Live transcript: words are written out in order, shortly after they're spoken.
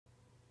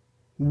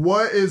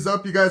What is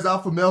up, you guys?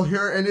 Alpha Male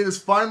here, and it is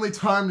finally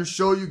time to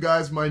show you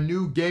guys my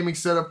new gaming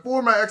setup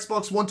for my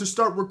Xbox One to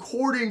start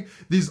recording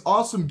these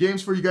awesome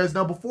games for you guys.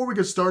 Now, before we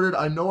get started,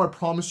 I know I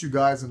promised you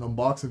guys an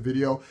unboxing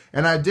video,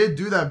 and I did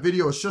do that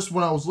video. It's just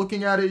when I was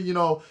looking at it, you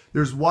know,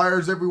 there's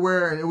wires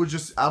everywhere, and it was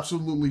just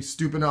absolutely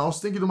stupid. And I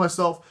was thinking to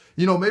myself,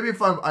 you know, maybe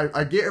if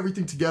I get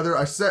everything together,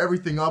 I set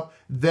everything up,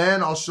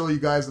 then I'll show you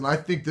guys, and I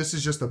think this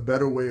is just a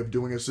better way of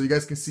doing it, so you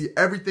guys can see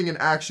everything in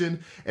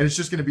action, and it's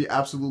just going to be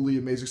absolutely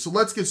amazing. So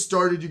let's get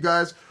started, you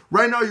guys.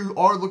 Right now, you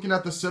are looking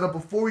at the setup.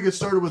 Before we get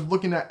started with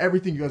looking at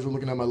everything, you guys are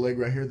looking at my leg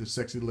right here, the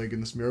sexy leg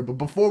in this mirror. But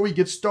before we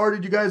get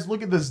started, you guys,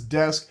 look at this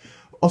desk.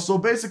 So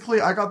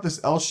basically, I got this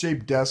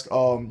L-shaped desk.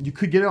 You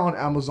could get it on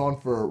Amazon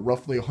for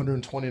roughly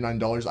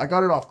 $129. I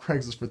got it off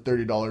Craigslist for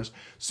 $30.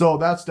 So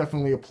that's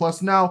definitely a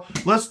plus. Now,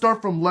 let's start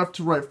from left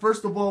to right.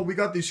 First of all, we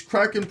got these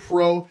Kraken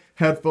Pro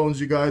headphones,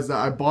 you guys, that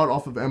I bought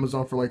off of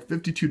Amazon for like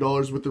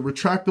 $52 with the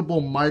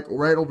retractable mic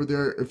right over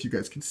there. If you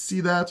guys can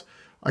see that.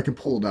 I can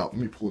pull it out.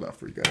 Let me pull it out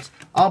for you guys.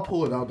 I'll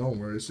pull it out, don't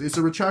worry. It's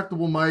a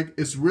retractable mic.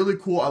 It's really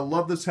cool. I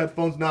love this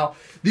headphones. Now,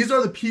 these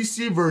are the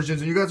PC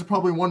versions, and you guys are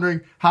probably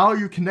wondering, how are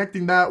you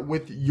connecting that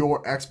with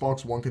your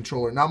Xbox One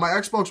controller? Now, my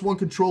Xbox One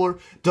controller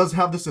does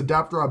have this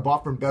adapter I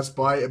bought from Best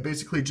Buy. It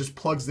basically just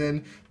plugs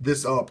in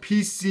this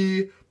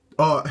PC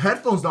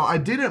headphones. Now, I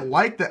didn't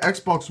like the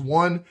Xbox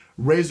One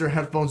Razer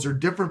headphones. They're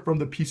different from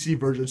the PC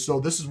version, so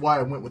this is why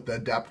I went with the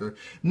adapter.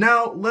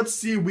 Now, let's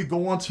see, we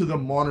go on to the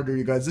monitor,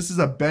 you guys. This is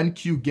a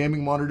BenQ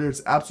gaming monitor.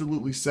 It's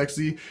absolutely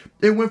sexy.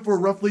 It went for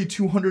roughly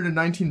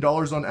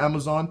 $219 on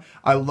Amazon.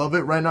 I love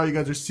it. Right now, you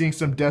guys are seeing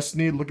some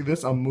Destiny. Look at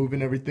this. I'm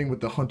moving everything with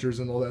the hunters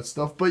and all that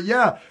stuff. But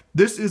yeah,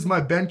 this is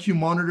my BenQ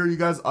monitor, you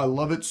guys. I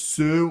love it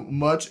so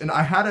much, and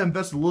I had to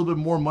invest a little bit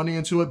more money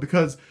into it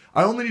because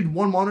I only need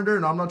one monitor,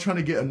 and I'm not trying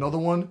to get another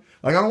one.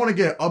 Like, I don't want to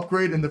get an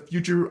upgrade in the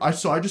future.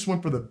 So I just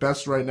went for the best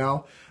right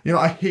now. You know,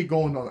 I hate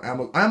going on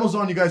Amazon.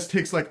 Amazon, you guys,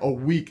 takes like a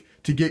week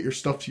to get your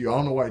stuff to you. I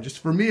don't know why. Just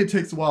for me, it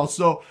takes a while.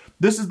 So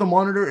this is the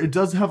monitor. It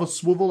does have a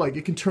swivel. Like,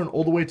 it can turn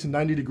all the way to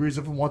 90 degrees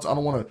if it wants. I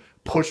don't want to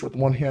push with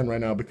one hand right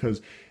now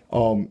because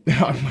I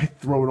might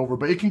throw it over,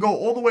 but it can go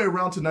all the way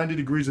around to 90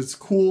 degrees. It's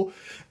cool.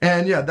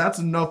 And yeah, that's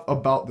enough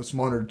about this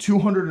monitor.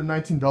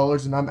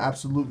 $219, and I'm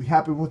absolutely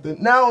happy with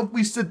it. Now, if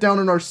we sit down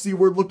in our seat,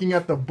 we're looking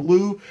at the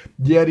Blue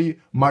Yeti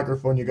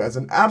microphone, you guys.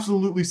 An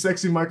absolutely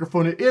sexy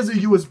microphone. It is a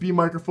USB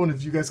microphone,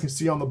 as you guys can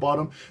see on the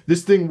bottom.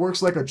 This thing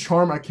works like a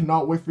charm. I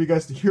cannot wait for you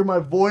guys to hear my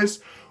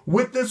voice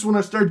with this when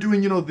I start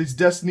doing, you know, these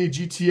Destiny,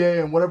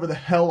 GTA, and whatever the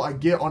hell I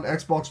get on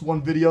Xbox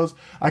One videos.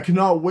 I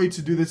cannot wait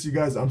to do this, you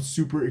guys. I'm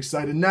super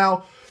excited.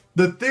 Now,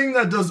 the thing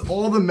that does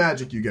all the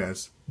magic, you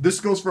guys, this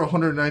goes for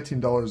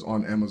 $119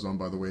 on Amazon,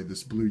 by the way,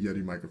 this Blue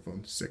Yeti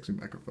microphone, sexy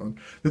microphone.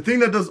 The thing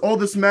that does all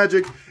this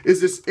magic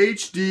is this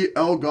HD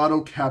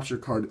Elgato capture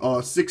card,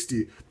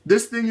 60.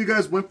 This thing, you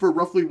guys, went for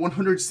roughly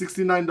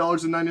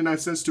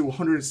 $169.99 to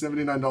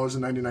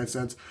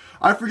 $179.99.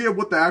 I forget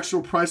what the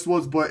actual price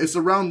was, but it's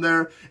around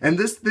there. And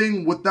this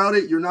thing, without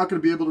it, you're not going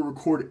to be able to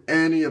record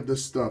any of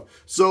this stuff.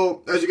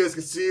 So, as you guys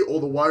can see, all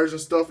the wires and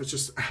stuff, it's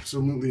just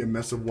absolutely a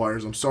mess of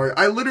wires. I'm sorry.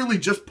 I literally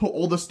just put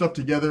all this stuff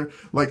together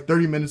like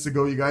 30 minutes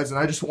ago, you guys, and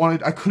I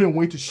couldn't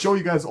wait to show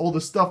you guys all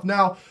this stuff.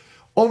 Now,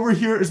 over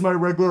here is my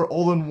regular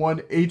all-in-one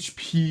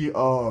HP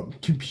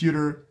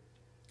computer.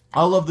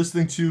 I love this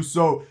thing too.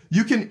 So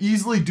you can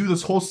easily do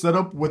this whole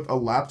setup with a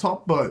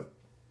laptop, but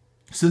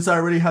since I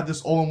already had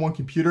this all-in-one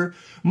computer,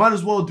 might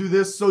as well do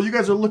this. So you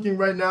guys are looking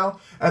right now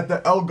at the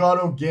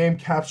Elgato Game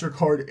Capture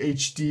Card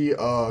HD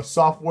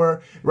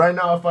software. Right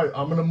now, if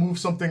I'm gonna move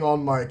something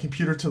on my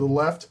computer to the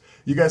left,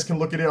 you guys can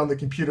look at it on the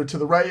computer to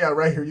the right. Yeah,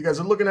 right here. You guys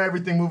are looking at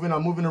everything moving.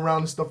 I'm moving around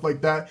and stuff like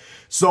that.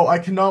 So I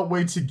cannot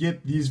wait to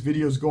get these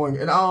videos going.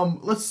 And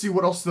let's see,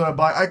 what else did I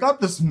buy? I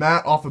got this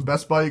mat off of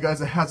Best Buy, you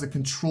guys. It has a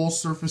control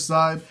surface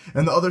side,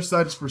 and the other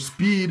side is for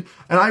speed.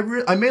 And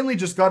I mainly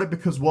just got it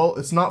because, well,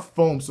 it's not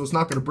foam, so it's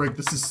not going to break.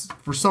 This is,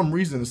 for some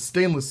reason, it's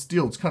stainless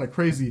steel. It's kind of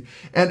crazy.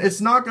 And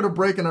it's not going to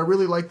break, and I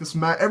really like this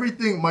mat.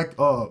 Everything, my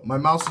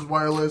mouse is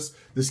wireless.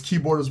 This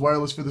keyboard is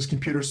wireless for this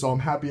computer, so I'm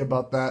happy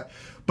about that.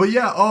 But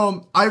yeah,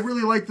 I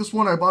really like this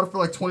one. I bought it for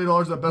like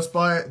 $20 at Best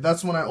Buy.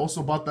 That's when I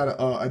also bought that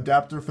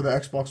adapter for the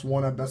Xbox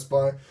One at Best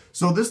Buy.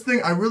 So this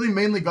thing, I really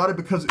mainly got it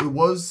because it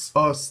was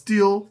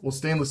steel, well,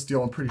 stainless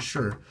steel, I'm pretty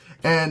sure.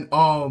 And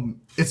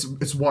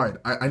it's wide.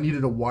 I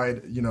needed a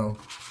wide, you know,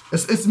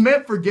 it's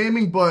meant for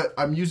gaming, but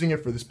I'm using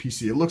it for this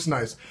PC. It looks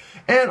nice.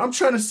 And I'm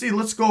trying to see,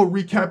 let's go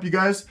recap, you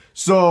guys.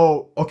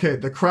 So, okay,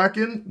 the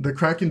Kraken,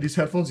 these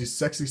headphones, these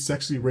sexy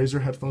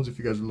Razer headphones, if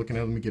you guys are looking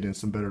at it, let me get in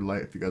some better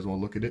light if you guys want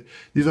to look at it.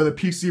 These are the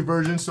PC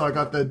versions, so I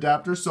got the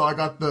adapter. So I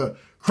got the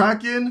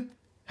Kraken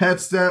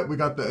headset, we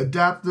got the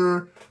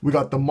adapter, we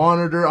got the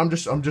monitor. I'm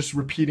just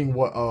repeating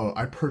what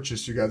I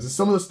purchased, you guys. And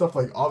some of the stuff,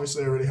 like,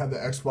 obviously I already had the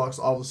Xbox,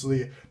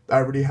 obviously I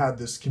already had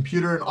this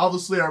computer, and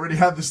obviously I already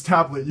had this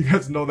tablet. You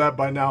guys know that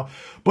by now.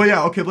 But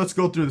yeah, okay, let's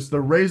go through this. The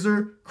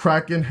Razer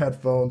Kraken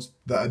headphones,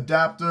 the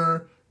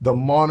adapter, the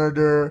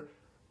monitor,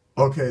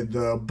 okay,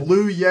 the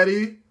Blue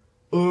Yeti,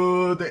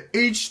 the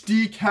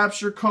HD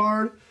capture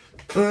card,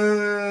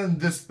 and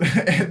this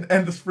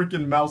and this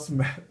freaking mouse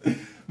mat.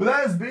 But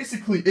that is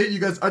basically it, you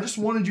guys. I just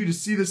wanted you to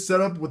see this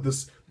setup with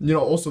this, you know,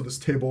 also this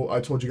table.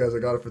 I told you guys I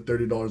got it for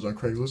 $30 on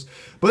Craigslist.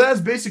 But that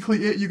is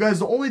basically it, you guys.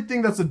 The only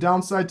thing that's a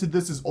downside to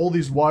this is all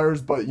these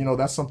wires, but, you know,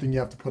 that's something you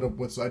have to put up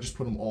with, so I just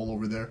put them all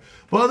over there.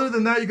 But other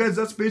than that, you guys,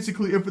 that's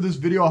basically it for this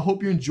video. I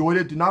hope you enjoyed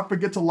it. Do not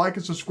forget to like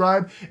and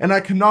subscribe, and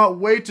I cannot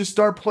wait to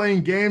start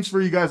playing games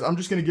for you guys. I'm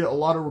just going to get a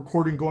lot of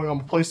recording going. I'm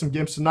going to play some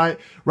games tonight.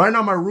 Right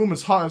now, my room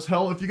is hot as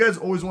hell. If you guys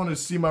always wanted to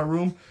see my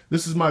room,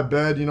 this is my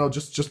bed, you know,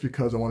 just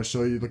because I want to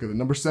show you. Look at the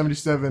number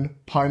 77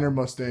 Pioneer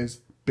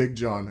Mustangs, Big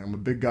John. I'm a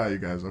big guy, you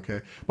guys,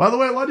 okay? By the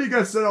way, a lot of you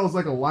guys said I was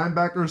like a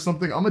linebacker or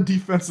something. I'm a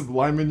defensive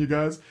lineman, you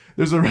guys.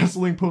 There's a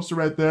wrestling poster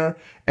right there,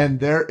 and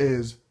there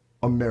is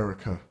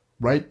America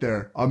right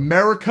there.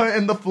 America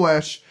in the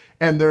flesh,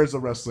 and there's a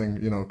wrestling,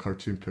 you know,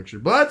 cartoon picture.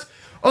 But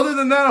other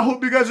than that, I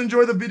hope you guys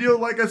enjoyed the video.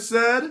 Like I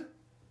said,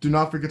 do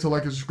not forget to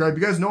like and subscribe.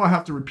 You guys know I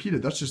have to repeat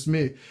it. That's just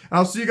me. And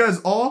I'll see you guys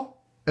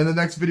all in the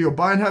next video.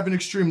 Bye and have an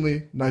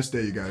extremely nice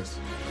day, you guys.